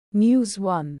News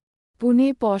 1.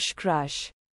 Pune Porsche crash.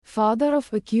 Father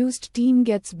of accused teen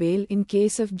gets bail in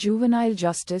case of Juvenile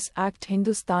Justice Act.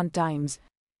 Hindustan Times.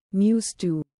 News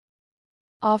 2.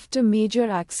 After major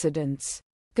accidents,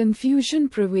 confusion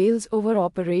prevails over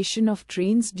operation of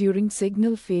trains during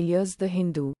signal failures. The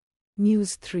Hindu.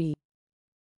 News 3.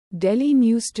 Delhi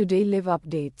News Today Live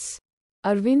updates.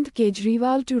 Arvind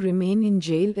Kejriwal to remain in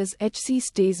jail as HC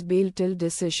stays bail till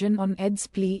decision on ED's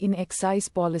plea in excise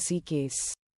policy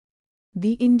case.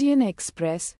 The Indian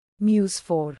Express. News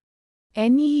 4.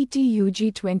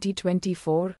 NEET-UG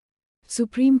 2024.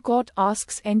 Supreme Court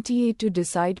asks NTA to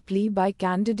decide plea by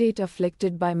candidate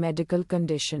afflicted by medical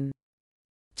condition.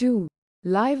 2.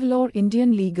 Live Law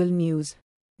Indian Legal News.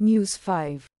 News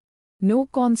 5. No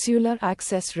consular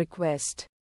access request.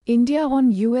 India on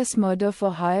US murder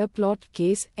for hire plot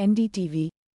case. NDTV.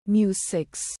 News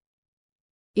 6.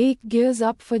 Ek gears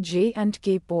up for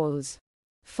J&K polls.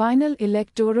 Final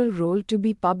electoral roll to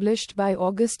be published by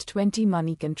August 20.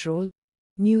 Moneycontrol.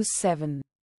 News 7.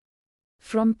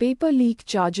 From paper leak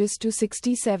charges to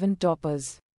 67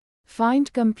 toppers.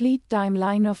 Find complete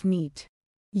timeline of NEET.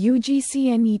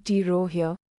 UGC-NET row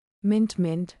here.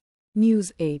 Mint.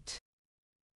 News 8.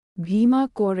 Bhima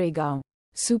Koregaon.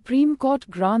 Supreme Court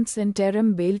grants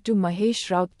interim bail to Mahesh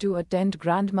Raut to attend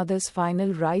grandmother's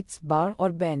final rites bar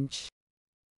or bench.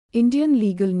 Indian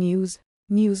Legal News.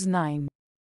 News 9.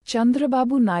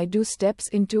 Chandrababu Naidu steps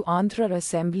into Andhra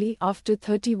Assembly after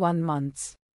 31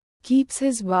 months. Keeps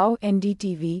his vow.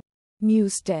 NDTV.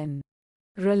 News 10.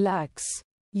 Relax.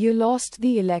 You lost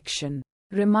the election.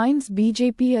 Reminds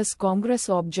BJP as Congress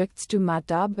objects to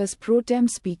Matab as pro tem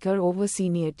speaker over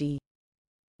seniority.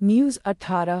 News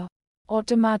 18.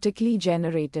 Automatically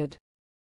generated.